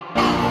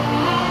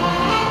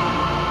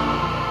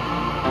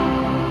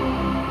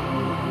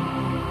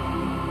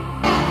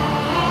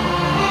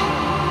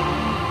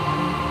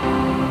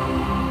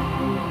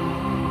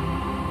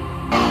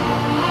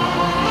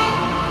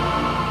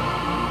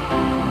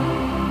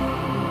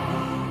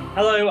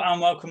Hello and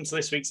welcome to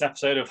this week's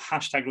episode of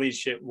Hashtag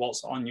Leadership,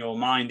 What's on Your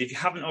Mind. If you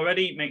haven't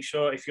already, make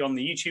sure if you're on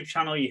the YouTube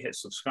channel, you hit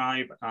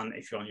subscribe. And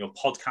if you're on your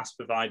podcast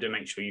provider,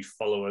 make sure you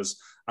follow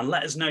us and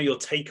let us know your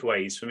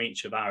takeaways from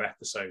each of our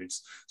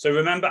episodes. So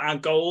remember, our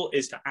goal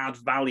is to add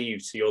value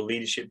to your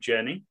leadership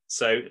journey.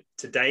 So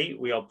today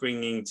we are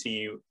bringing to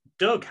you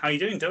Doug. How are you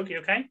doing, Doug?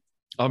 You okay?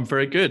 I'm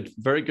very good.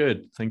 Very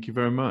good. Thank you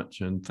very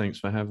much. And thanks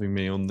for having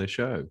me on the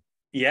show.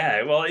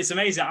 Yeah, well, it's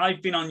amazing.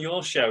 I've been on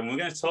your show and we're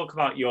going to talk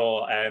about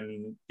your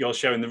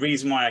show and the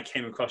reason why I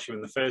came across you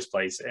in the first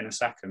place in a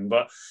second.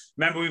 But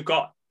remember, we've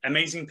got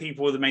amazing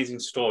people with amazing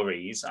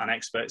stories and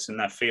experts in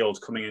their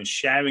field coming and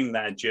sharing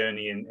their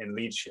journey in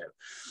leadership.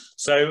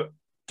 So,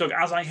 Doug,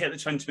 as I hit the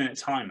 20-minute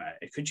timer,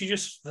 could you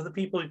just, for the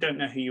people who don't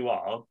know who you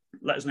are,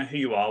 let us know who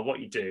you are, what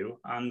you do,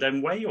 and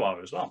then where you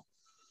are as well.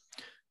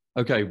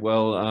 Okay,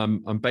 well,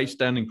 I'm based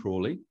down in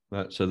Crawley,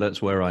 so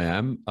that's where I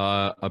am.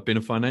 I've been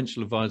a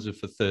financial advisor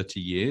for 30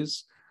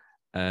 years,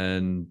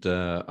 and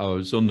I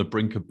was on the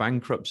brink of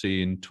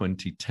bankruptcy in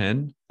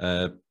 2010,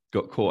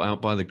 got caught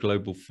out by the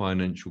global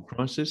financial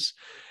crisis,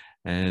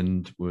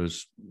 and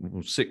was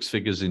six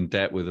figures in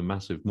debt with a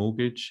massive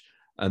mortgage.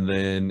 And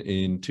then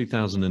in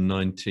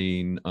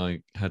 2019, I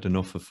had an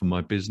offer for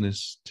my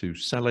business to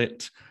sell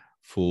it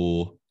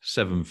for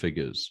seven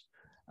figures.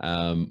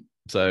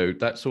 So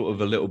that's sort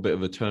of a little bit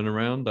of a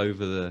turnaround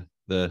over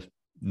the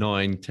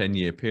 9-10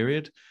 year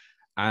period.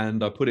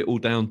 And I put it all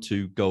down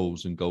to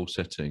goals and goal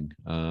setting.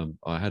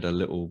 I had a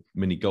little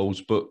mini goals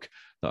book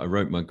that I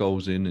wrote my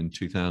goals in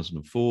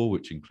 2004,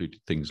 which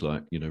included things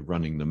like,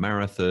 running the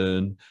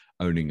marathon,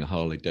 owning a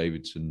Harley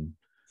Davidson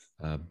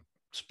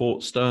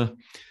Sportster.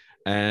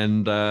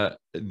 And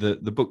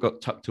the book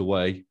got tucked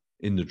away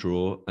in the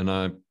drawer and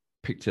I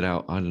picked it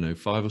out,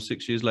 5 or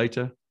 6 years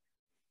later.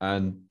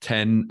 And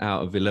 10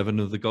 out of 11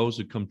 of the goals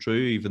had come true,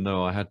 even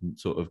though I hadn't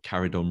sort of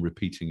carried on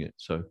repeating it.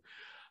 So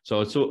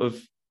I sort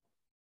of,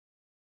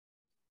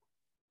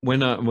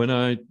 when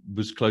I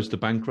was close to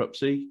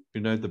bankruptcy,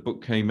 the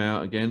book came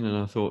out again, and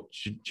I thought,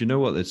 do you know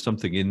what? There's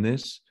something in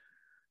this.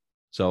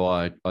 So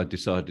I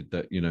decided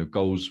that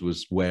goals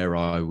was where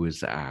I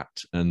was at,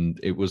 and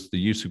it was the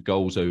use of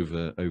goals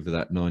over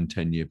that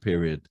 9-10 year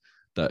period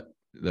that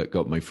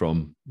got me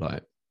from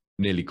like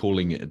nearly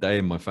calling it a day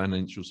in my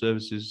financial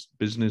services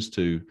business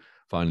to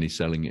finally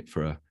selling it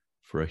for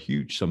a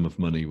huge sum of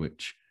money,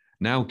 which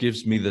now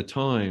gives me the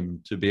time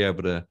to be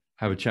able to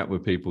have a chat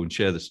with people and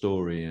share the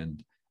story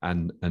and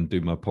do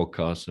my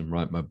podcasts and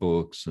write my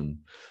books.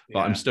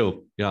 But I'm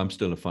still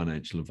a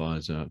financial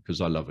advisor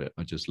because I love it.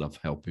 I just love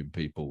helping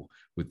people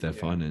with their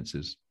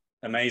finances.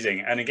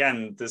 Amazing. And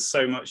again, there's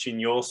so much in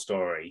your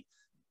story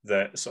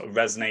that sort of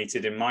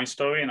resonated in my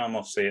story, and I'm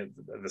obviously at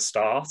the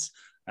start.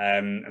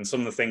 And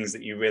some of the things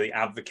that you really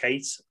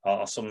advocate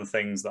are some of the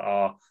things that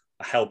are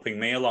helping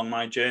me along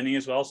my journey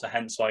as well. So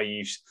hence why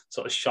you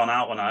sort of shone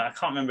out when I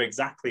can't remember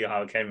exactly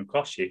how I came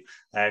across you,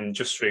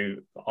 just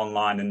through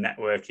online and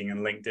networking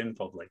and LinkedIn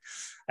probably.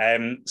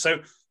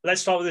 So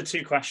let's start with the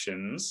two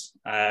questions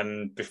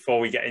before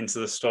we get into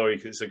the story,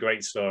 because it's a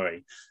great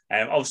story.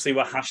 Obviously,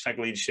 we're hashtag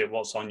leadership.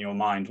 What's on your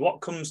mind?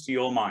 What comes to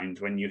your mind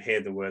when you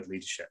hear the word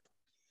leadership?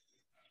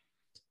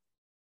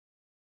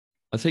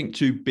 I think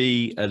to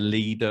be a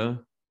leader,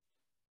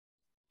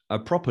 a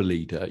proper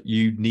leader,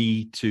 you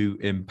need to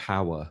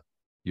empower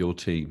your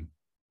team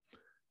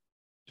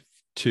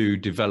to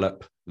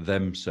develop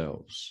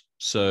themselves.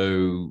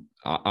 So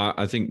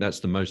I think that's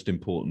the most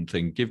important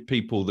thing. Give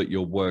people that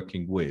you're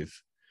working with,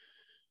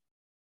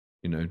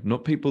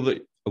 not people that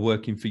are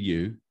working for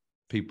you,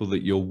 people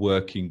that you're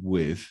working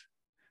with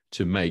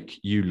to make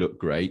you look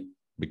great,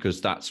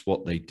 because that's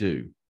what they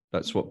do.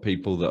 That's what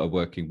people that are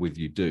working with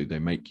you do. They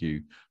make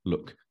you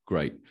look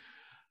great.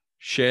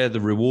 Share the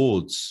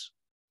rewards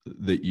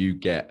that you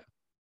get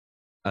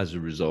as a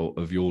result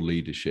of your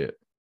leadership,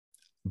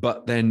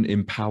 but then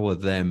empower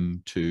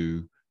them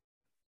to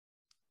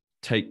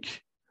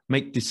make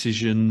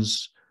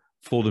decisions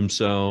for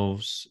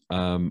themselves.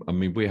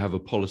 We have a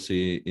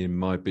policy in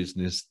my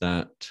business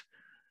that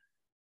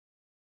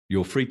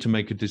you're free to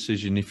make a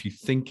decision if you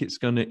think it's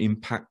going to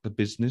impact the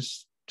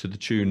business to the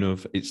tune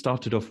of, it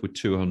started off with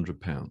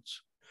 £200.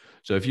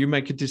 So if you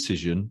make a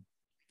decision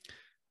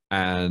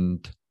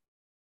and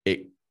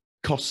it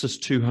costs us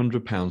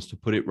 £200 to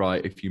put it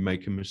right, if you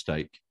make a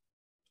mistake,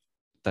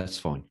 that's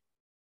fine.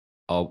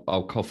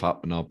 I'll cough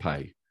up and I'll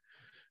pay,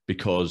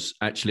 because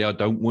actually I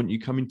don't want you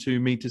coming to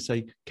me to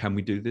say, can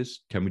we do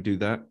this? Can we do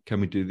that? Can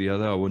we do the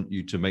other? I want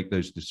you to make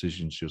those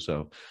decisions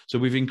yourself. So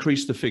we've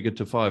increased the figure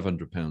to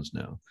 £500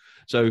 now.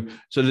 So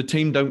the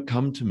team don't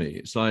come to me.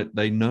 It's like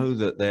they know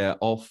that they're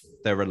off,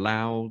 they're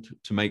allowed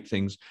to make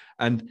things.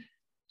 And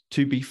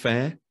to be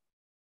fair,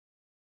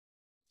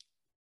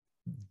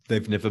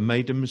 they've never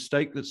made a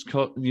mistake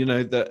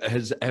that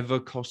has ever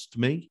cost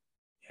me,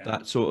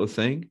 that sort of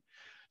thing.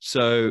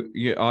 So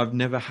I've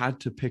never had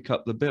to pick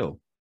up the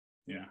bill.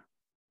 Yeah.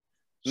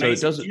 So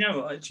it doesn't. Do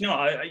you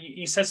know?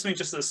 You said something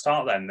just at the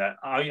start then that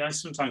I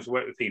sometimes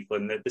work with people,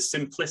 and the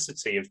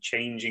simplicity of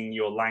changing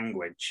your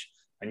language,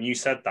 and you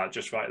said that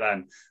just right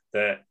then,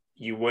 that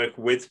you work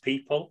with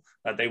people,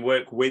 that they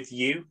work with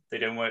you, they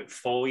don't work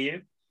for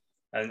you.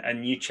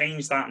 And you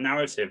change that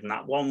narrative and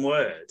that one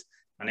word,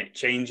 and it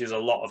changes a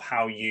lot of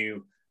how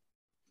you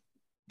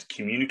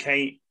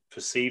communicate,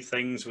 perceive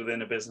things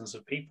within a business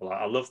of people.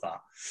 I love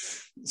that.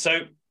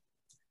 So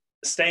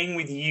staying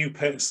with you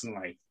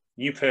personally,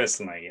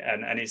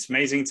 and it's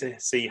amazing to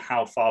see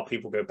how far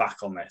people go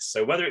back on this.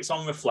 So whether it's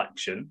on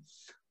reflection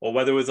or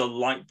whether it was a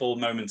light bulb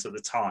moment at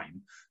the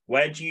time,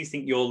 where do you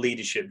think your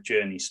leadership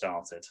journey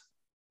started?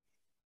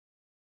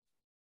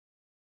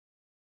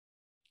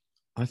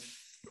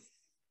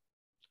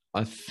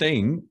 I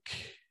think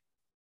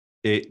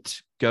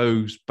it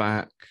goes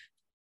back,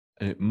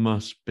 it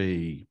must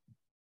be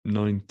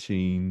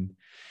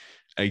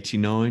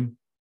 1989.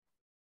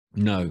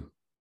 No,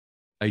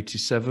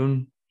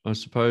 87, I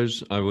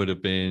suppose. I would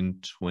have been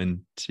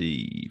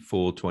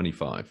 24,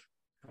 25.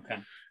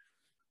 Okay.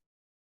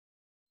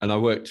 And I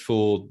worked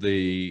for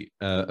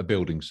a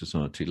building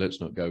society.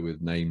 Let's not go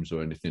with names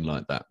or anything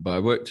like that. But I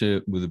worked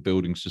with a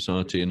building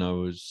society, and I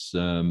was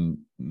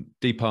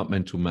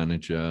departmental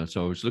manager.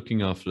 So I was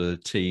looking after a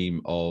team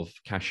of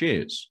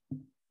cashiers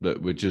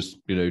that were just,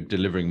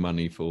 delivering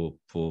money for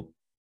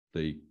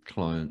the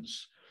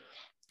clients,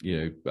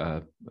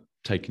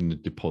 taking the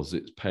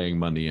deposits, paying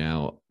money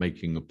out,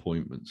 making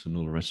appointments, and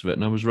all the rest of it.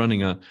 And I was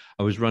running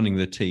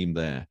the team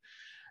there,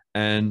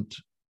 and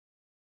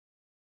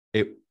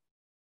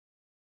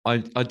I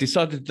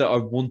decided that I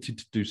wanted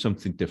to do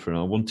something different.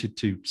 I wanted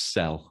to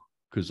sell,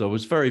 because I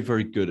was very,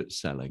 very good at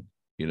selling.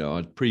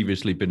 I'd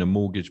previously been a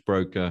mortgage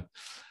broker,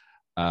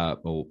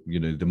 or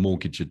the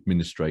mortgage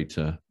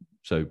administrator,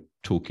 so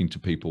talking to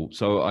people.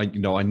 So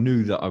I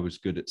knew that I was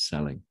good at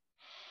selling,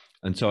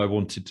 and so I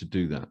wanted to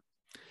do that.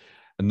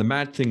 And the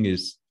mad thing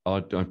is,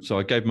 so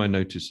I gave my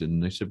notice in,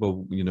 and they said,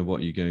 "Well,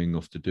 what are you going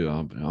off to do?"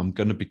 I'm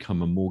going to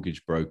become a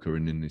mortgage broker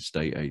and an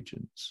estate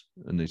agent.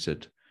 And they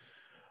said,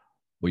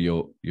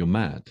 "Well, you're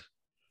mad."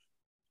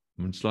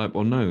 And it's like,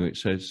 well, no. It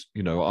says,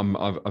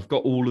 I've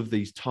got all of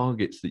these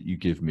targets that you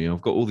give me.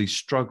 I've got all these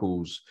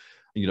struggles.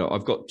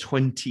 I've got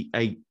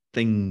 28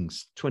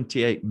 things,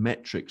 28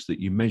 metrics that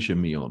you measure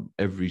me on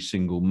every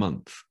single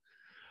month.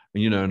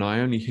 And, and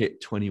I only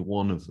hit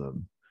 21 of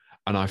them.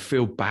 And I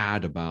feel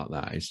bad about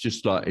that. It's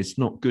just like, it's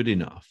not good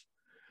enough.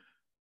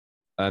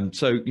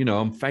 So,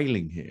 I'm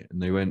failing here.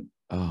 And they went,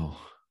 "Oh,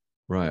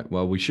 right.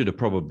 Well, we should have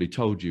probably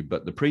told you."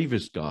 But the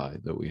previous guy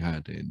that we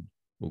had in,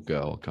 or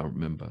girl, I can't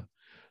remember,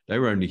 they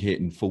were only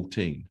hitting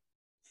 14.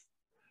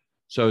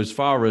 So as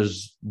far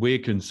as we're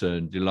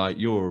concerned,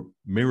 you're a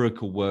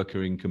miracle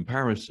worker in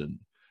comparison.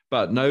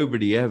 But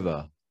nobody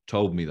ever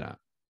told me that.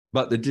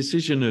 But the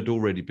decision had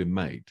already been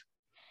made.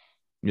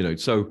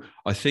 So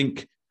I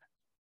think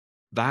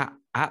that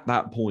at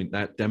that point,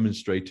 that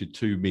demonstrated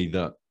to me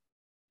that,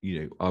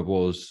 I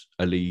was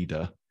a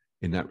leader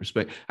in that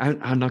respect.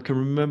 And I can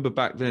remember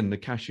back then, the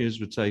cashiers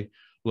would say,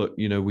 "Look,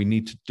 we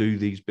need to do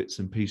these bits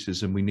and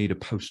pieces, and we need a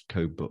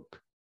postcode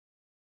book."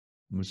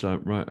 I was like,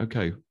 "Right,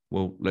 okay,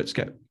 well, let's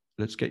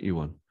get you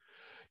one."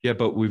 "Yeah,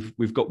 but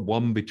we've got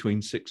one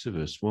between 6 of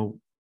us." "Well,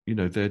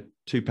 they're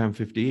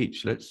 £2.50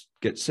 each. Let's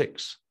get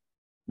 6.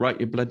 Write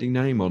your bloody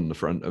name on the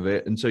front of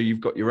it, and so you've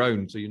got your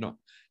own, so you're not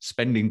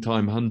spending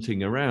time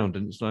hunting around."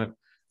 And it's like,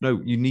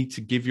 no, you need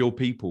to give your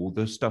people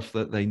the stuff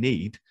that they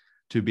need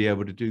to be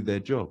able to do their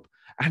job.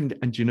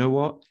 And you know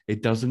what?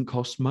 It doesn't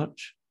cost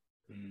much.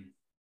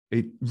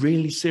 It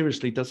really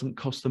seriously doesn't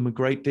cost them a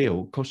great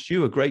deal. It costs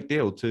you a great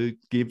deal to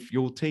give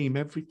your team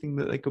everything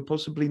that they could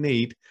possibly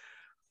need.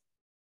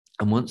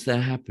 And once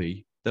they're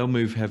happy, they'll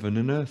move heaven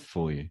and earth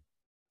for you.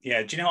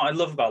 Yeah. Do you know what I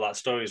love about that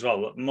story as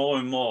well? More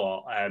and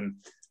more,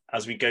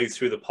 as we go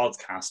through the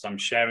podcast, I'm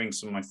sharing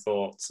some of my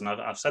thoughts. And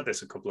I've said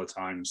this a couple of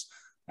times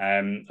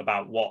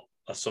about what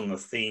are some of the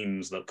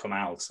themes that come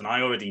out. And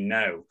I already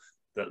know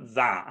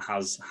that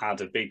has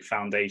had a big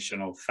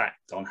foundational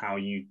effect on how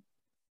you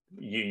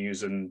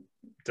use and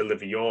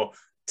deliver your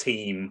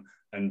team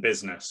and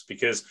business,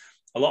 because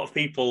a lot of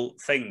people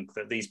think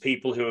that these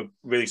people who are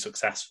really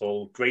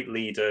successful, great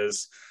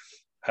leaders,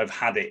 have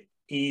had it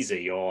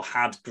easy or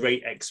had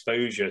great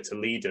exposure to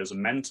leaders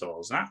and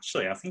mentors. And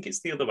actually, I think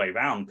it's the other way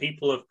around.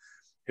 People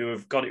who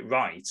have got it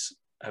right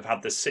have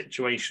had the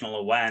situational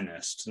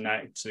awareness to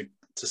know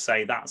to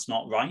say that's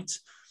not right,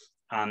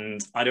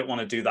 and I don't want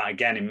to do that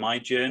again in my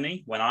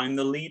journey when I'm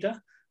the leader.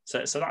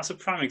 So that's a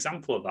prime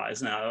example of that,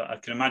 isn't it? I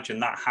can imagine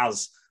that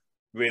has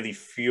really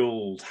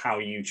fueled how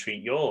you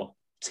treat your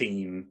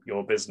team,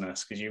 your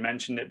business, because you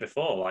mentioned it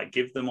before, like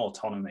give them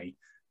autonomy,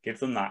 give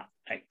them that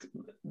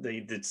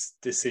the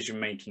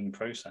decision-making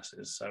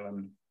processes.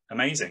 So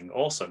amazing,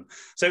 awesome.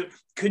 So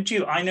could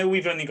you, I know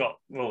we've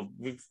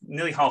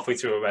nearly halfway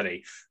through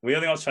already. We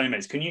only got 20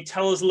 minutes. Can you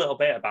tell us a little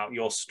bit about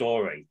your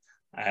story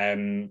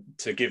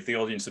to give the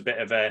audience a bit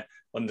of a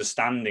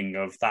understanding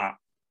of that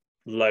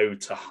low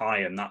to high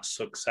and that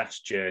success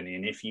journey?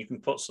 And if you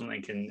can put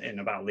something in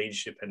about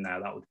leadership in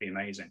there, that would be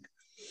amazing.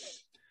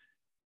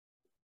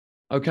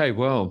 Okay,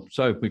 well,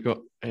 so we've got,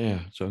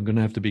 so I'm going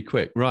to have to be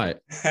quick. Right.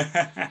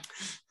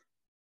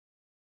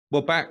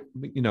 Well,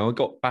 I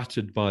got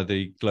battered by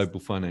the global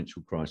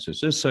financial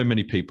crisis, as so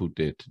many people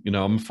did.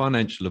 I'm a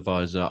financial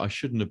advisor. I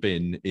shouldn't have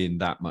been in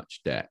that much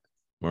debt,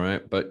 all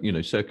right? But,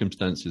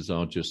 circumstances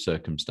are just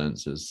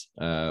circumstances.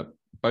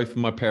 Both of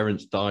my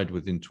parents died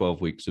within 12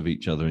 weeks of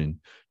each other in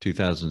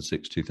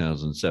 2006,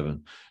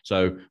 2007.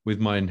 So with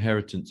my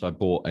inheritance, I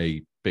bought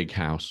a big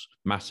house,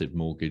 massive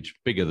mortgage,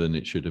 bigger than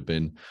it should have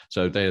been.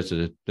 So there's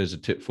a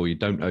tip for you.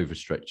 Don't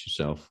overstretch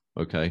yourself,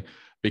 okay?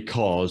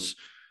 Because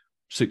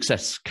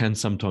success can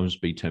sometimes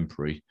be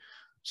temporary.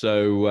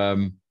 So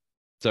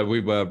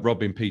we were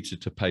robbing Peter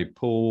to pay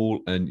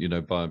Paul,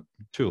 and by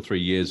 2 or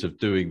 3 years of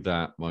doing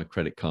that, my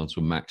credit cards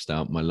were maxed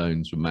out, my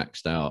loans were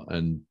maxed out,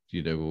 and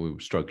we were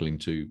struggling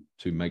to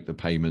make the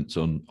payments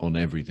on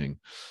everything.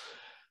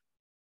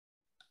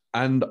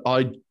 And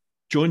I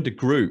joined a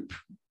group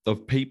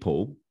of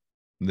people,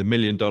 the $1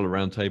 Million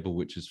Roundtable,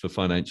 which is for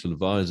financial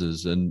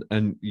advisors, and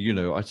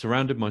I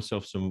surrounded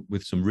myself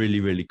with some really,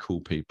 really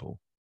cool people.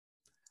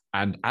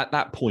 And at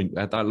that point,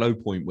 at that low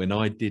point, when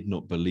I did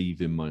not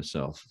believe in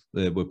myself,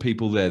 there were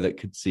people there that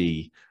could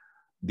see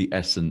the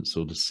essence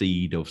or the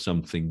seed of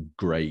something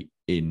great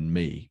in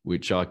me,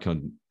 which I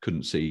couldn't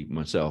see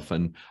myself.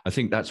 And I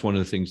think that's one of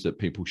the things that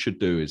people should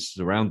do, is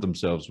surround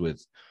themselves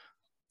with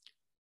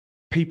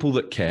people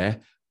that care,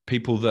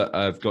 people that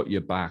have got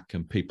your back,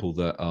 and people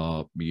that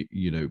are,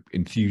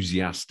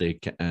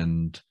 enthusiastic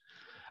and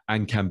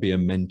can be a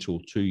mentor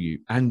to you.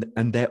 And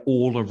they're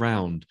all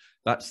around.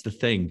 That's the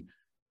thing.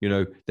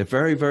 They're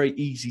very, very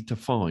easy to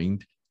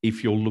find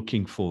if you're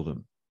looking for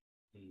them.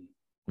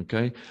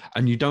 Okay.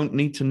 And you don't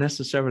need to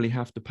necessarily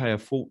have to pay a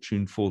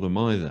fortune for them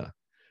either.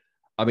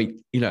 I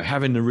mean,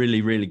 having a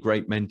really, really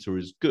great mentor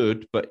is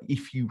good, but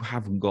if you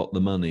haven't got the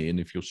money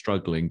and if you're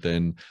struggling,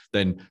 then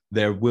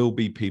there will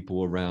be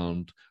people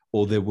around,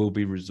 or there will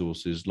be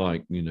resources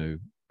like,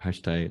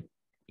 hashtag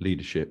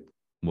leadership.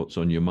 What's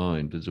on your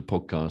mind? As a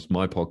podcast,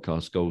 my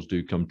podcast, Goals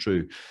Do Come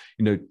True.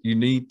 You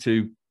need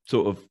to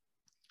sort of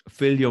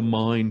fill your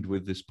mind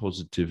with this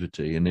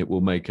positivity, and it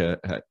will make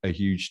a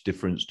huge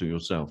difference to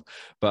yourself.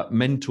 But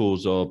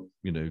mentors are,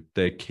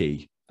 they're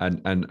key,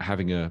 and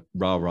having a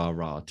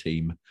rah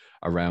team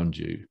around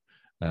you.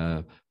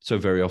 So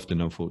very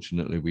often,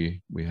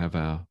 unfortunately, we have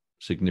our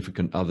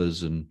significant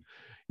others, and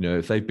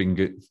if they've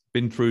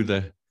been through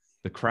the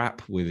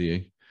crap with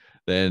you,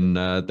 then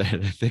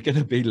they're going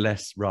to be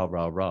less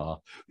rah.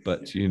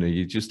 But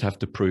you just have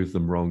to prove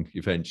them wrong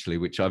eventually,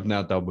 which I've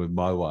now done with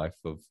my wife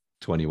of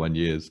 21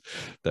 years,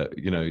 that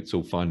it's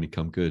all finally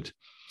come good.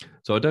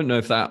 So I don't know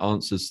if that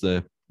answers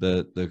the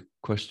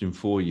question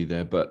for you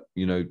there, but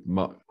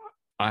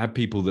I had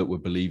people that were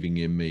believing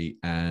in me,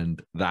 and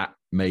that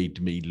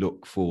made me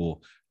look for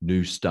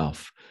new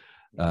stuff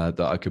that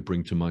I could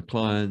bring to my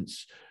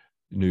clients,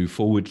 new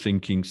forward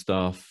thinking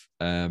stuff.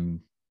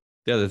 The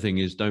other thing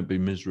is, don't be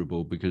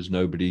miserable, because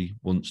nobody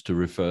wants to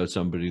refer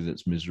somebody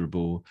that's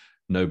miserable.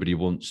 Nobody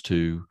wants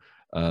to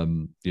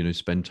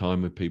spend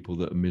time with people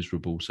that are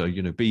miserable. So,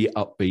 be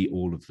upbeat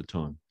all of the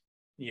time.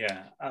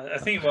 Yeah, I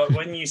think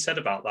when you said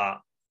about that,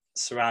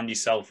 surround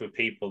yourself with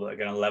people that are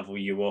going to level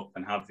you up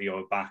and have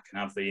your back and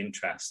have the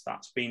interest,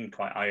 that's been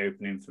quite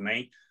eye-opening for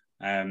me.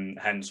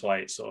 Hence why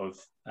it's sort of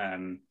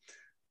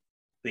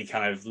the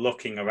kind of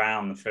looking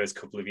around the first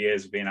couple of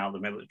years of being out of the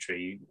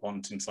military,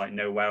 wanting to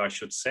know where I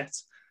should sit.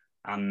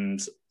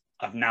 And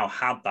I've now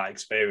had that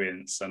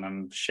experience, and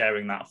I'm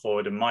sharing that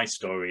forward in my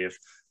story of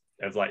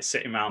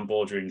sitting around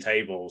boardroom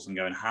tables and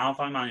going, how have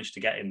I managed to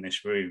get in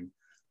this room?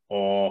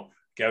 Or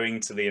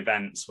going to the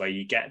events where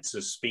you get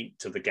to speak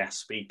to the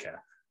guest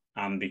speaker,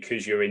 and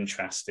because you're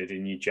interested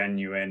and you're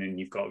genuine and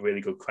you've got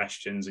really good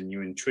questions and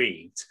you're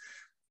intrigued,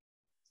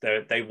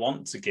 they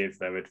want to give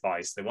their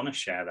advice, they want to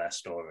share their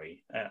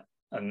story.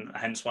 And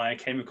hence why I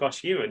came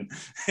across you, and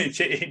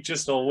it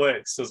just all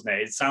works, doesn't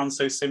it? It sounds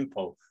so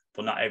simple,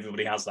 but not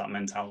everybody has that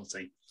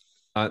mentality.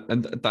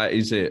 And that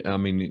is it. I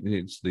mean,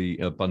 it's the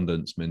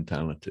abundance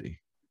mentality.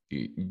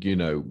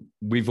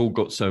 We've all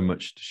got so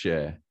much to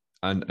share,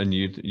 and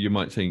you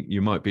might think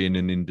you might be in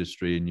an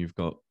industry and you've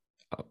got,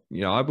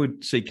 I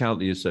would seek out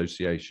the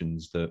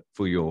associations that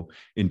for your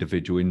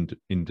individual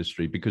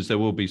industry, because there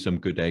will be some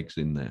good eggs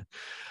in there.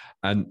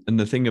 And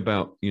the thing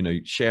about,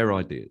 share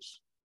ideas,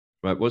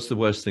 right? What's the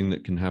worst thing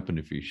that can happen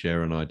if you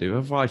share an idea?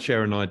 If I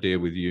share an idea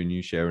with you and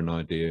you share an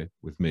idea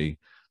with me,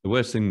 the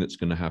worst thing that's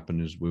going to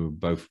happen is we will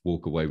both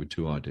walk away with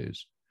 2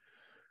 ideas.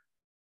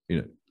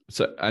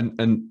 So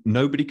and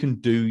nobody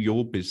can do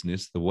your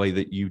business the way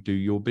that you do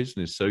your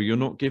business. So you're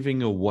not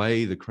giving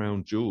away the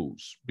crown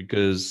jewels,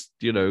 because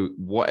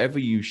whatever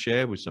you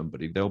share with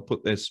somebody, they'll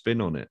put their spin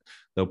on it.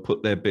 They'll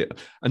put their bit.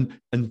 And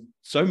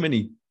so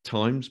many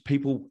times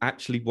people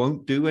actually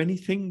won't do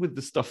anything with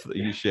the stuff that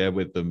you share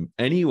with them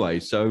anyway.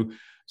 So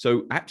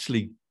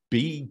actually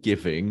be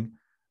giving,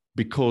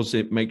 because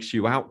it makes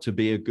you out to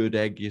be a good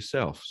egg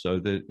yourself.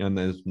 And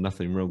there's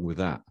nothing wrong with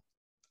that.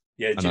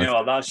 Yeah, do you know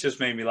what? That's just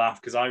made me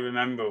laugh, because I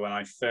remember when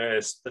I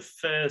first, this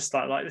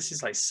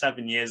is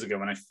 7 years ago,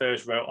 when I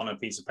first wrote on a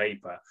piece of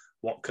paper,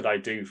 what could I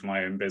do for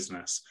my own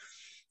business?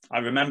 I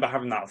remember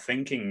having that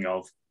thinking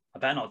of, I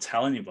better not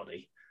tell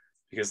anybody.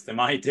 because they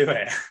might do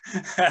it.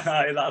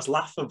 That's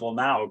laughable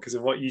now because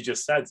of what you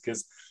just said,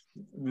 because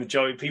the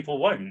majority of people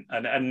won't.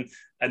 And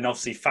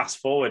obviously fast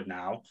forward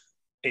now,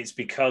 it's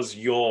because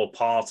you're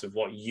part of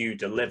what you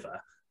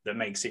deliver that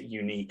makes it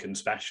unique and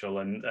special.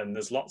 And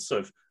there's lots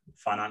of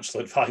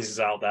financial advisors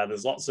out there.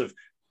 There's lots of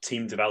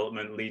team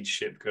development,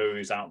 leadership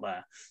gurus out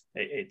there.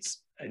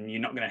 And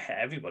you're not going to hit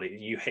everybody.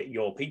 You hit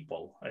your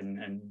people.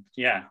 And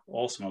yeah,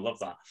 awesome. I love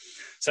that.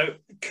 So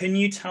can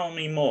you tell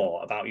me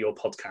more about your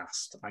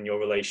podcast and your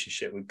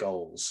relationship with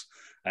goals?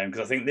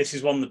 Because I think this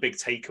is one of the big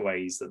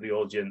takeaways that the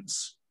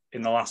audience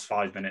in the last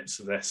 5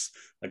 minutes of this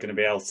are going to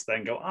be able to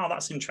then go, oh,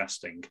 that's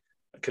interesting.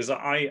 Because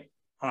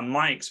on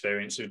my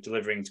experience of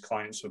delivering to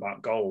clients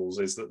about goals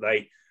is that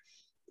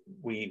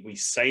we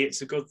say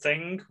it's a good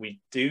thing, we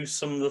do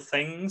some of the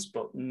things,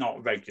 but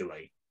not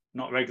regularly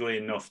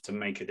enough to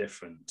make a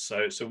difference.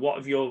 So what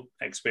have your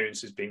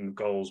experiences been with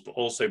goals, but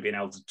also being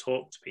able to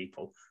talk to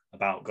people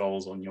about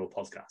goals on your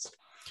podcast?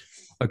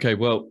 Okay,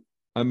 well,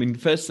 I mean,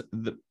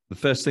 the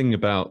first thing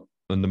about,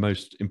 and the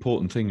most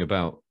important thing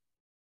about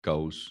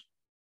goals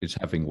is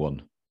having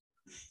one.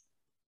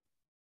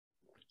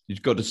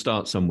 You've got to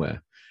start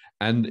somewhere.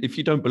 And if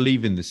you don't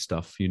believe in this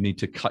stuff, you need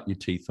to cut your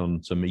teeth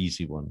on some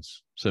easy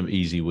ones, some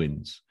easy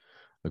wins.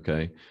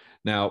 Okay.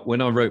 Now,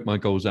 when I wrote my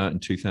goals out in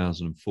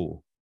 2004,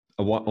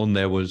 what on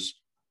there was,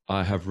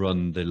 I have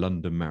run the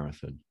London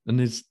Marathon. And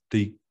there's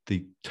the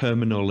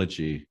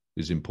terminology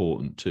is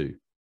important too.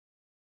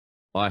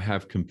 I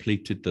have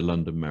completed the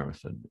London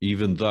Marathon,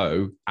 even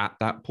though at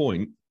that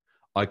point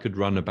I could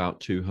run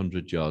about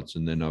 200 yards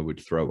and then I would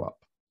throw up.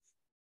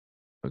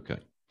 Okay.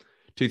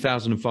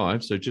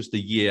 2005, so just a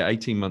year,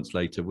 18 months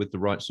later, with the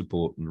right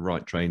support and the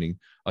right training,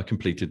 I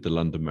completed the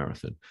London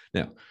Marathon.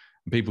 Now,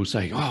 people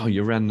say, oh,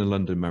 you ran the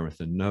London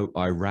Marathon. No,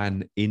 I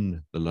ran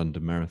in the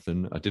London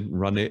Marathon. I didn't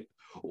run it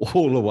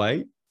all the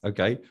way,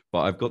 okay? But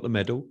I've got the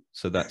medal,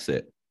 so that's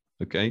it,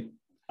 okay?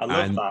 I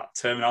love that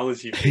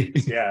terminology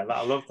piece. Yeah,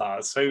 I love that.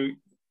 It's so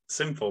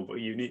simple but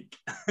unique.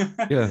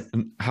 Yeah,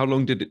 and how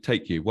long did it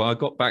take you? Well, I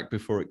got back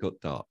before it got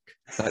dark.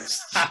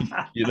 That's,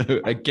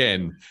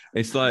 again,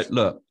 it's like,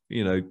 look,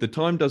 the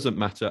time doesn't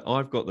matter.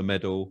 I've got the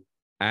medal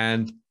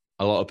and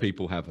a lot of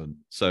people haven't.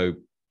 So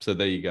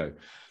there you go.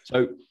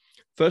 So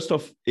first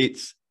off,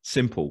 it's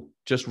simple.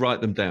 Just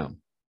write them down.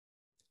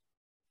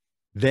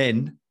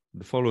 Then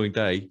the following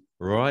day,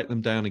 write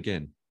them down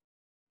again.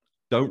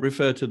 Don't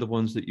refer to the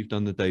ones that you've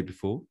done the day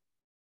before.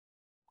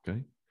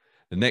 Okay.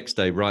 The next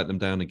day, write them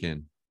down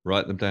again.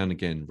 Write them down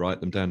again. Write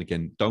them down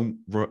again. Don't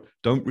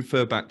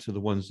refer back to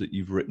the ones that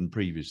you've written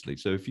previously.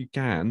 So if you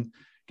can,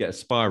 get a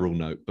spiral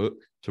notebook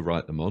to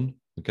write them on.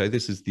 Okay,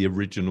 this is the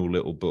original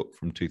little book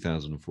from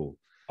 2004.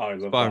 Oh, I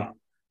love that.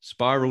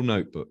 Spiral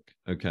notebook,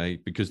 okay,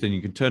 because then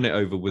you can turn it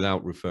over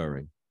without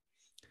referring.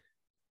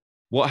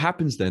 What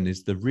happens then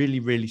is the really,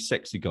 really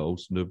sexy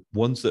goals, the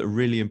ones that are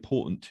really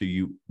important to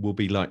you, will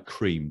be like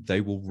cream.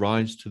 They will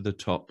rise to the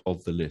top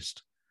of the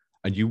list.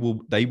 And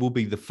they will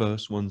be the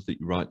first ones that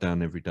you write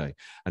down every day.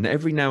 And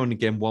every now and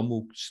again, one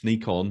will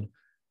sneak on,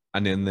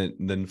 and then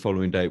the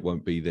following day it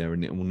won't be there,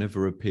 and it will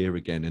never appear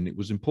again. And it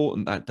was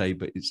important that day,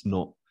 but it's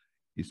not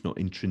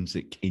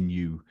intrinsic in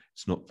you.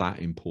 It's not that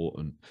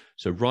important.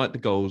 So write the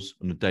goals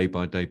on a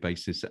day-by-day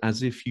basis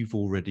as if you've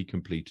already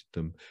completed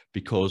them,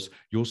 because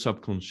your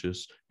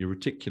subconscious, your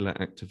reticular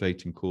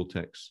activating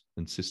cortex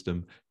and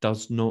system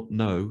does not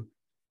know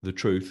the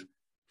truth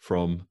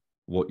from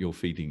what you're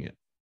feeding it.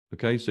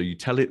 Okay, so you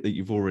tell it that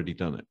you've already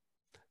done it.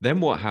 Then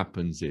what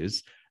happens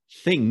is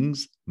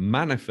things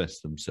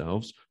manifest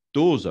themselves,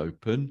 doors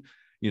open.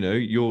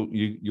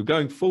 You're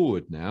going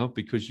forward now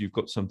because you've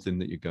got something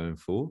that you're going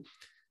for.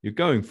 You're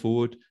going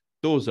forward,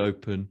 doors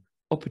open,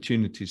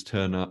 opportunities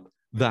turn up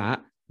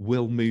that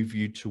will move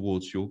you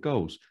towards your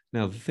goals.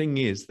 Now, the thing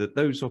is that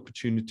those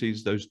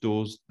opportunities, those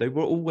doors, they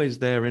were always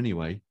there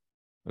anyway.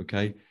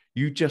 Okay,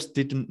 you just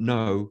didn't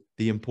know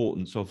the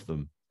importance of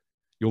them.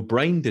 Your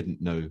brain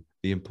didn't know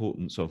the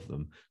importance of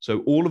them. So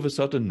all of a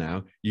sudden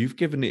now, you've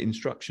given it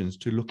instructions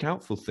to look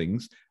out for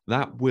things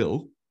that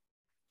will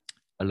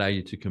allow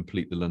you to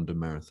complete the London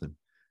Marathon,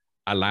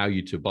 allow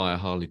you to buy a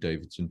Harley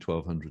Davidson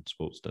 1200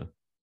 Sportster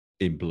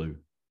in blue.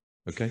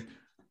 Okay.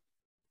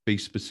 Be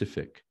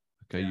specific.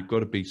 Okay. Yeah. You've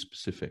got to be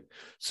specific.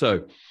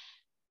 So,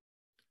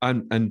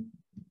 and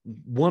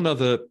one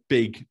other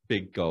big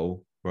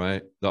goal,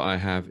 right, that I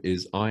have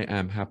is I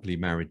am happily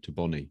married to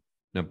Bonnie.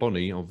 Now,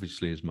 Bonnie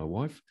obviously is my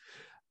wife.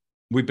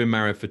 We've been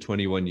married for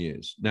 21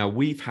 years. Now,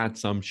 we've had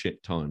some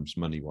shit times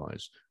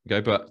money-wise,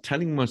 okay? But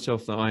telling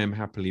myself that I am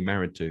happily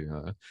married to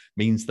her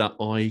means that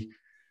I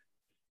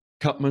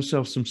cut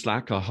myself some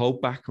slack. I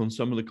hold back on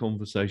some of the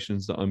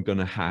conversations that I'm going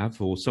to have,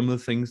 or some of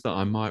the things that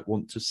I might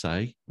want to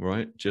say,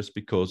 right? Just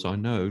because I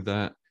know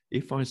that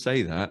if I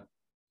say that,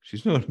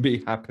 she's not going to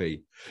be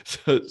happy.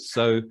 So it's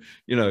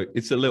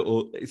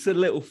a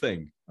little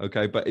thing,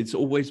 okay? But it's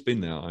always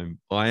been there.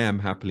 I am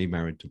happily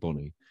married to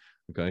Bonnie,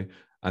 okay?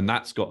 And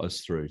that's got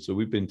us through. So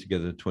we've been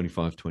together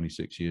 25,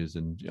 26 years,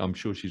 and I'm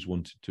sure she's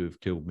wanted to have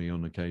killed me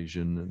on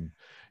occasion,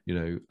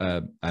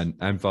 and,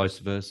 and vice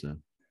versa.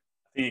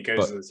 think it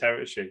goes with the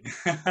territory.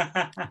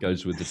 It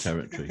goes with the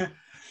territory.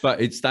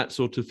 But it's that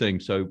sort of thing.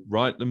 So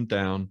write them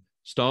down,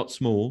 start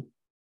small.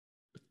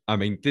 I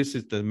mean, this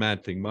is the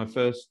mad thing. My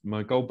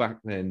goal back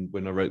then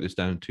when I wrote this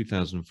down in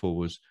 2004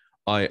 was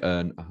I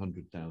earn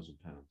 £100,000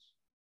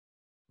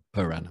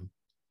 per annum.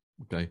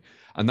 Okay.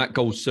 And that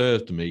goal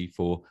served me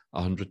for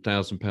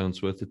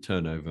 £100,000 worth of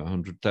turnover,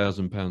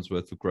 £100,000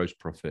 worth of gross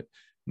profit,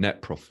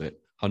 net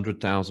profit,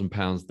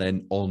 £100,000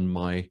 then on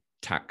my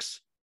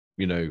tax,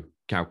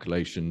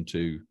 calculation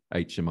to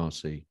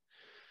HMRC.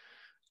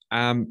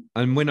 And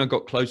when I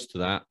got close to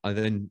that, I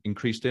then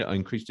increased it. I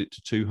increased it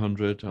to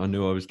 200. I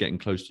knew I was getting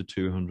close to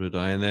 200.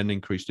 I then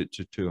increased it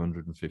to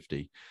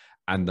 250.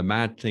 And the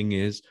mad thing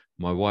is,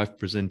 my wife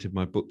presented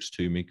my books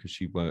to me because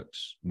she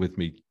works with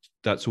me.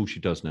 That's all she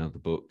does now, the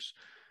books.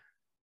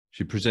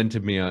 She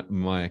presented me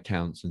my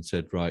accounts and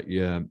said, right,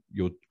 yeah,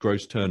 your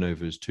gross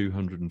turnover is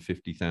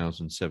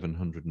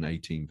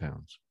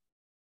 £250,718.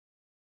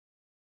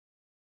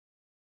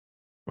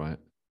 Right?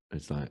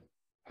 It's like,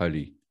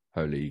 holy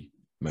moly.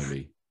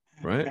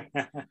 Right?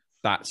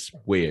 That's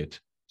weird.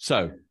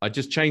 So I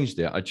just changed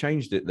it. I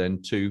changed it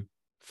then to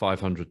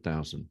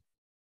 500,000.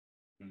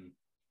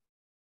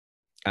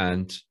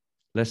 And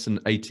less than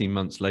 18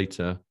 months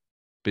later,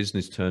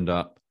 business turned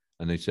up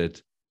and they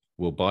said,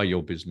 we'll buy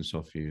your business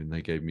off you. And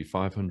they gave me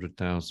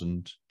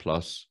 500,000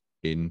 plus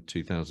in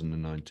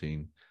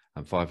 2019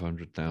 and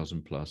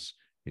 500,000 plus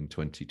in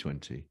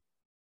 2020.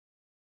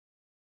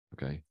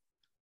 Okay.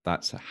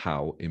 That's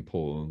how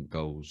important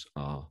goals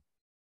are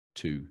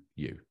to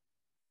you.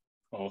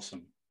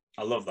 Awesome.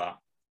 I love that.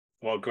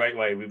 What a great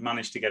way. We've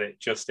managed to get it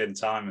just in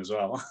time as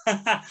well.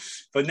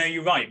 But no,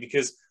 you're right,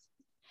 because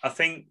I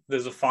think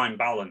there's a fine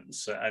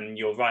balance, and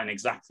you're right in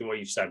exactly what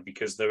you've said,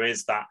 because there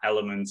is that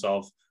element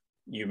of,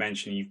 you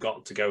mentioned you've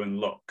got to go and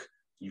look,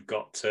 you've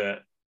got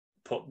to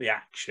put the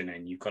action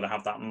in, you've got to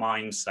have that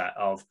mindset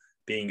of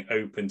being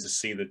open to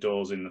see the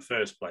doors in the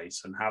first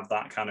place and have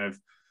that kind of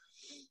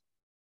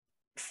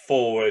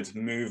forward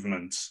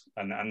movement.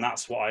 And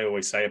that's what I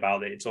always say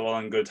about it. It's all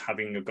and good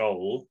having a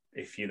goal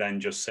if you then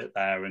just sit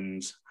there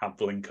and have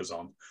blinkers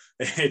on.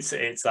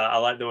 It's I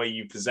like the way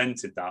you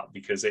presented that,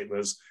 because it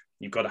was,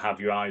 you've got to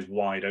have your eyes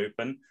wide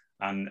open.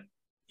 And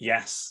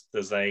yes,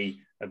 there's a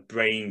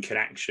brain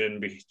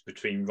connection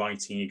between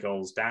writing your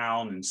goals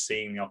down and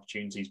seeing the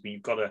opportunities, but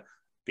you've got to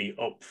be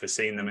up for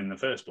seeing them in the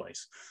first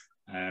place.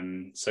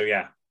 So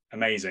yeah,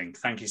 amazing.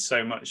 Thank you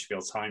so much for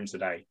your time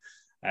today.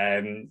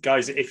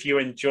 Guys, if you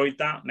enjoyed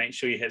that, make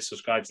sure you hit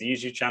subscribe to the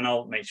YouTube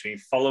channel, make sure you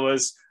follow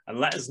us, and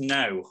let us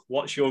know,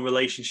 what's your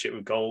relationship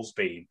with goals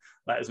been?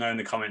 Let us know in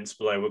the comments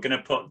below. We're going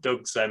to put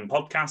Doug's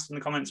podcast in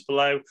the comments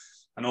below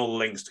and all the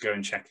links to go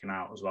and check him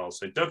out as well.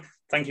 So Doug,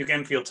 thank you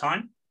again for your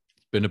time.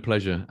 It's been a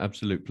pleasure.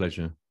 Absolute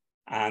pleasure.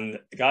 And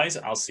guys,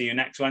 I'll see you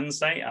next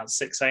Wednesday at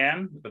 6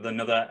 a.m. with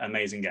another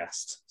amazing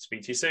guest.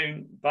 Speak to you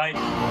soon. Bye.